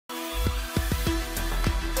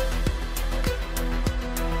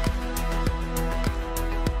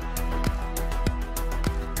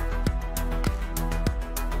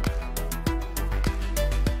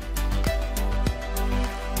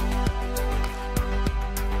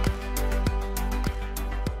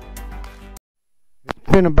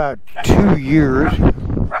been about 2 years.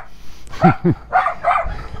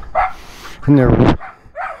 And they're,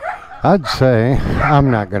 I'd say,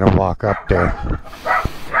 I'm not going to walk up there.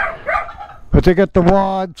 But they got the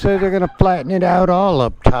wad, so they're going to flatten it out all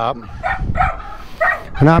up top.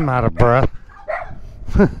 And I'm out of breath.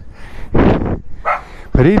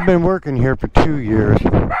 But he's been working here for 2 years.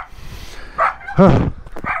 Oh,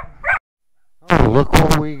 look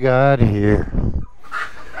what we got here.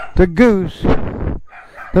 The goose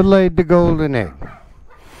that laid the golden egg.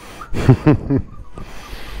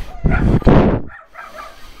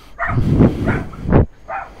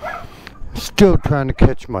 Still trying to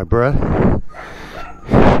catch my breath.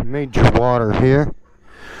 Major water here.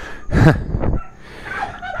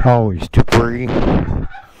 Always debris.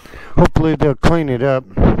 Hopefully they'll clean it up.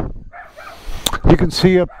 You can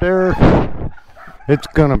see up there, it's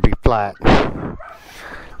gonna be flat.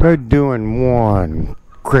 They're doing one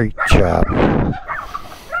great job.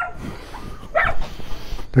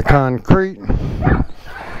 The concrete,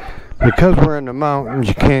 because we're in the mountains,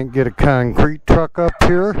 you can't get a concrete truck up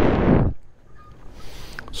here.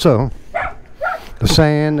 So, the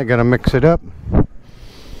sand, they're gonna mix it up.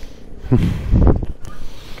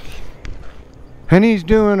 And he's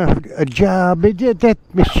doing a job. That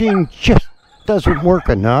machine just doesn't work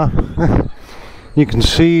enough. You can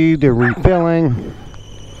see the refilling.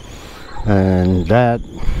 And that.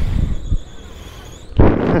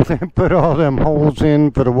 They put all them holes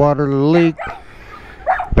in for the water to leak.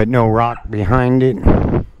 But no rock behind it.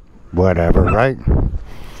 Whatever, right?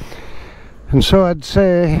 And so I'd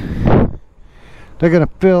say they're going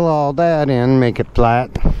to fill all that in, make it flat.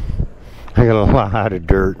 I got a lot of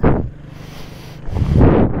dirt.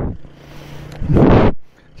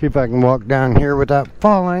 See if I can walk down here without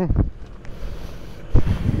falling.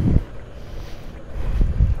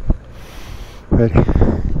 But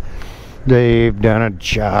they've done a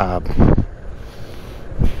job.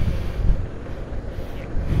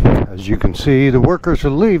 As you can see, the workers are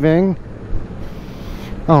leaving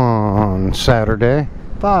on Saturday,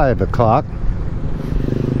 5 o'clock.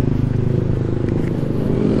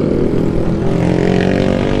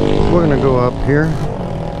 We're gonna go up here.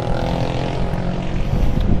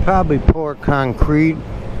 Probably pour concrete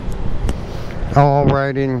all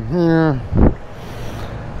right in here.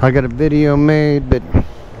 I got a video made but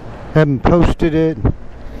haven't posted it.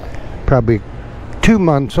 Probably 2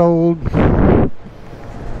 months old.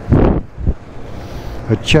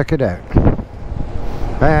 But check it out.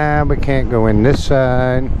 We can't go in this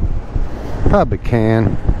side. Probably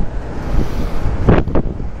can.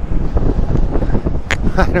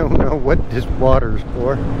 I don't know what this water's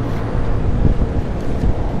for.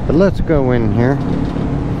 But let's go in here.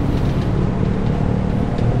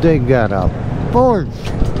 They got a forge.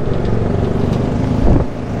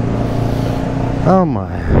 Oh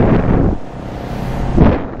my.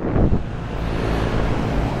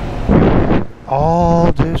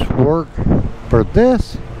 All this work for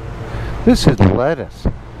this? This is lettuce.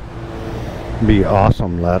 Be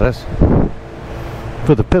awesome lettuce.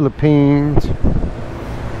 For the Philippines.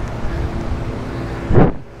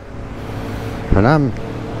 And I'm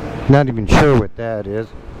not even sure what that is.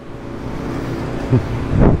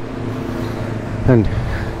 And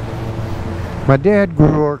my dad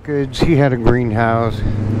grew orchids. He had a greenhouse.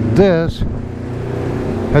 This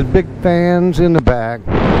has big fans in the back.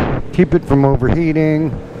 Keep it from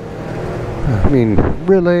overheating. I mean,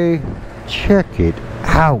 really, check it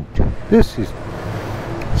out. This is,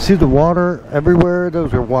 see the water everywhere?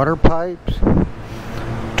 Those are water pipes.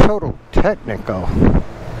 Total technical.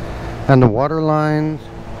 And the water lines.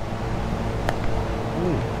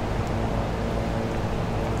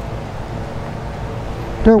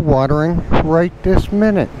 They're watering right this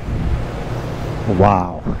minute.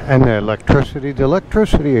 Wow. And the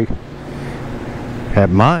electricity at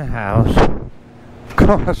my house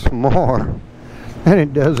costs more than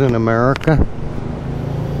it does in America.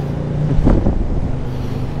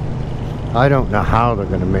 I don't know how they're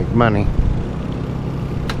going to make money.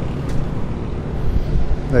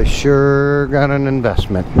 They sure got an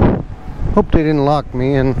investment. Hope they didn't lock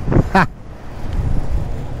me in. Ha!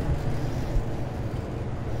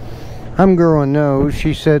 I'm growing those.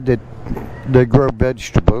 She said that they grow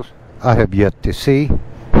vegetables. I have yet to see.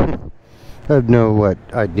 I have no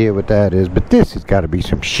idea what that is, but this has got to be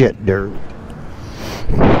some shit dirt.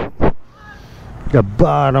 The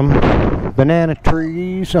bottom, banana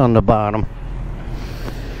trees on the bottom.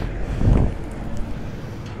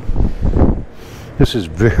 This is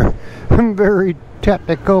very, very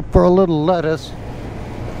technical for a little lettuce.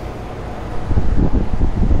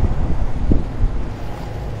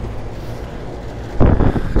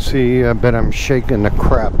 see, I bet I'm shaking the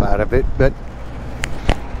crap out of it, but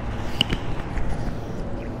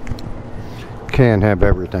can't have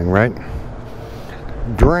everything, right?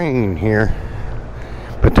 Drain here,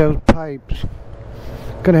 but those pipes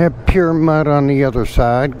gonna have pure mud on the other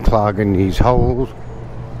side, clogging these holes.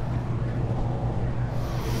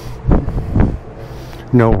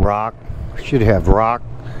 No rock. Should have rock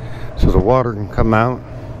so the water can come out,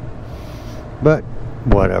 but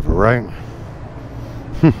whatever, right?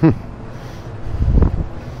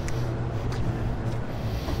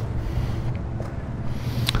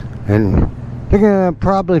 And they're gonna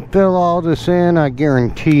probably fill all this in. I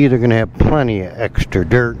guarantee they're gonna have plenty of extra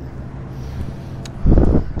dirt.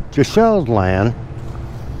 Gishelle's land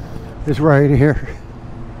is right here.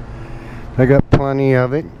 They got plenty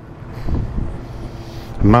of it.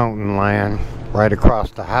 Mountain land right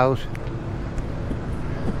across the house.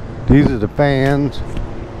 These are the fans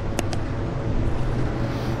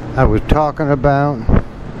I was talking about.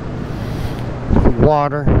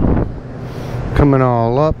 Water coming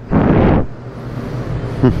all up.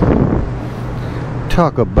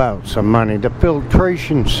 Talk about some money. The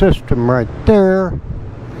filtration system right there.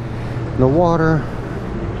 The water.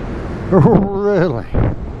 Really?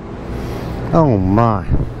 Oh my.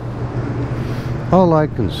 All I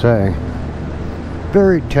can say.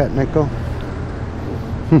 Very technical.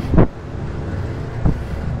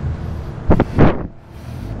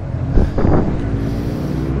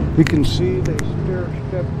 You can see they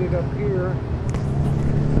stair-stepped it up here.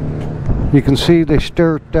 You can see they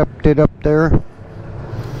stair-stepped it up there.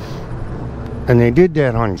 And they did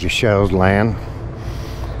that on Gishelle's land.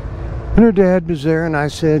 And her dad was there, and I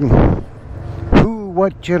said,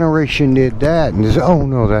 what generation did that? And he said, oh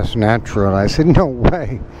no, that's natural. I said, no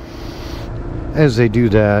way. As they do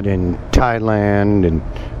that in Thailand and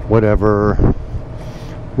whatever,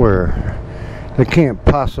 where they can't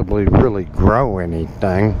possibly really grow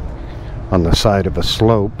anything on the side of a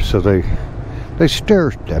slope, so they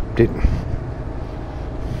stair-stepped it.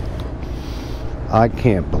 I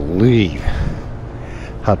can't believe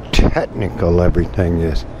how technical everything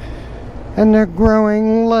is. And they're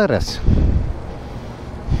growing lettuce.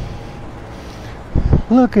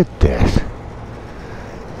 Look at this.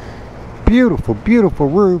 Beautiful, beautiful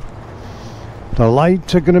roof. The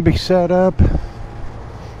lights are going to be set up.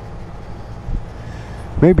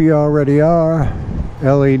 Maybe already are.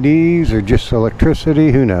 LEDs or just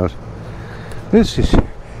electricity, who knows. This is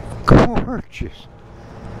gorgeous.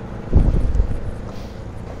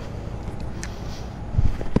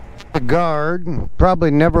 The guard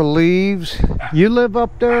probably never leaves. You live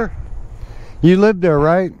up there? You live there,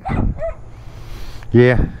 right?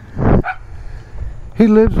 Yeah. He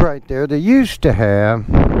lives right there. They used to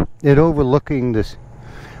have it overlooking this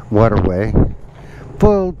waterway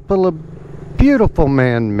full of beautiful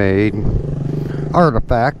man-made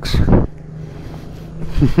artifacts.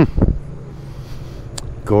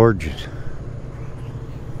 Gorgeous.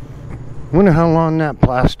 Wonder how long that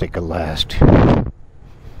plastic will last.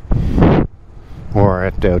 Or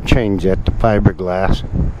if they'll change that to fiberglass.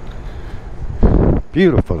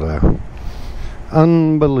 Beautiful though.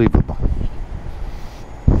 Unbelievable.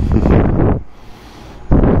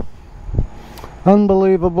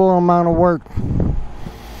 Unbelievable amount of work.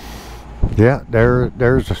 Yeah,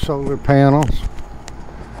 there's the solar panels.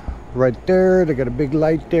 Right there, they got a big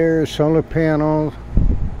light there, solar panels.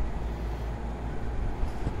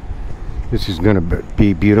 This is gonna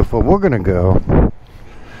be beautiful. We're gonna go.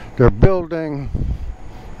 They're building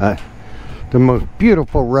the most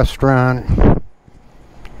beautiful restaurant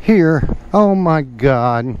here. Oh my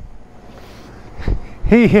God.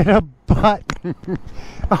 He hit a button.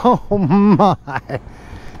 Oh my.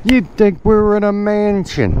 You'd think we were in a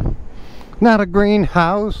mansion, not a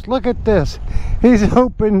greenhouse. Look at this. He's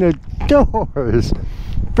opened the doors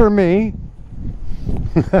for me.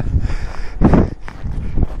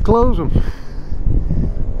 Close them.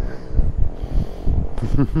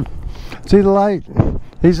 See the light?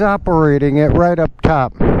 He's operating it right up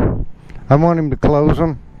top. I want him to close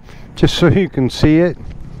them just so you can see it.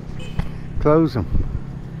 Close them.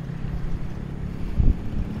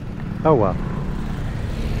 Oh well.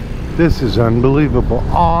 This is unbelievable.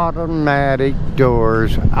 Automatic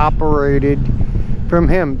doors operated from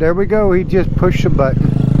him. There we go. He just pushed a button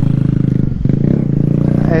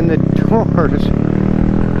and the doors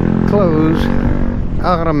close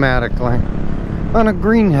automatically on a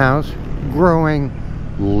greenhouse growing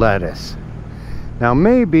lettuce. Now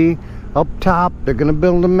maybe up top they're gonna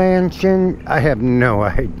build a mansion. I have no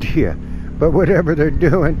idea, but whatever they're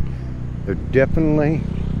doing, they're definitely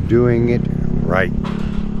doing it right.